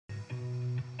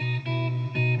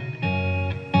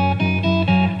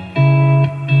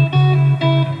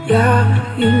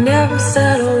Yeah, you never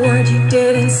said a word, you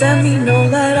didn't send me no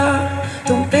letter.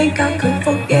 Don't think I could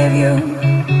forgive you.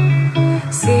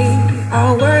 See,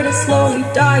 our word is slowly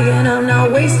dying, I'm not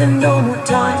wasting no more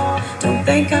time. Don't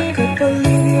think I could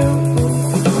believe you.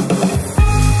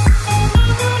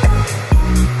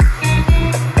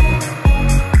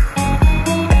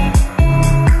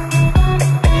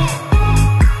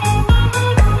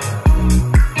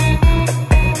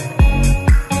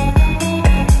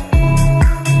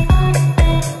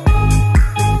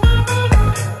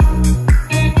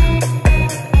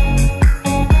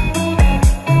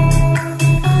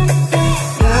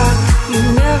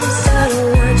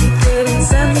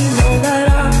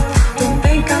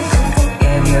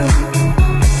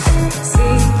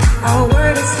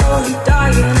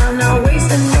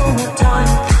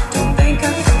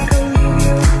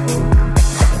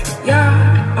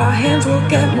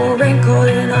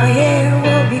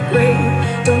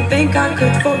 I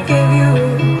could forgive you.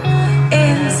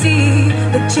 And see,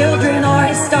 the children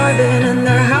are starving and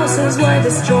their houses were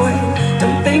destroyed.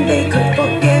 Don't think they could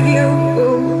forgive you.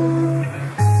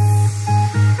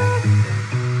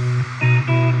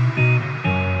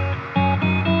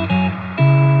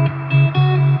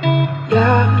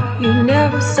 Yeah, you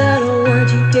never said a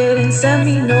word, you didn't send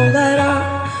me no letter.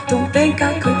 Don't think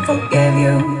I could forgive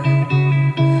you.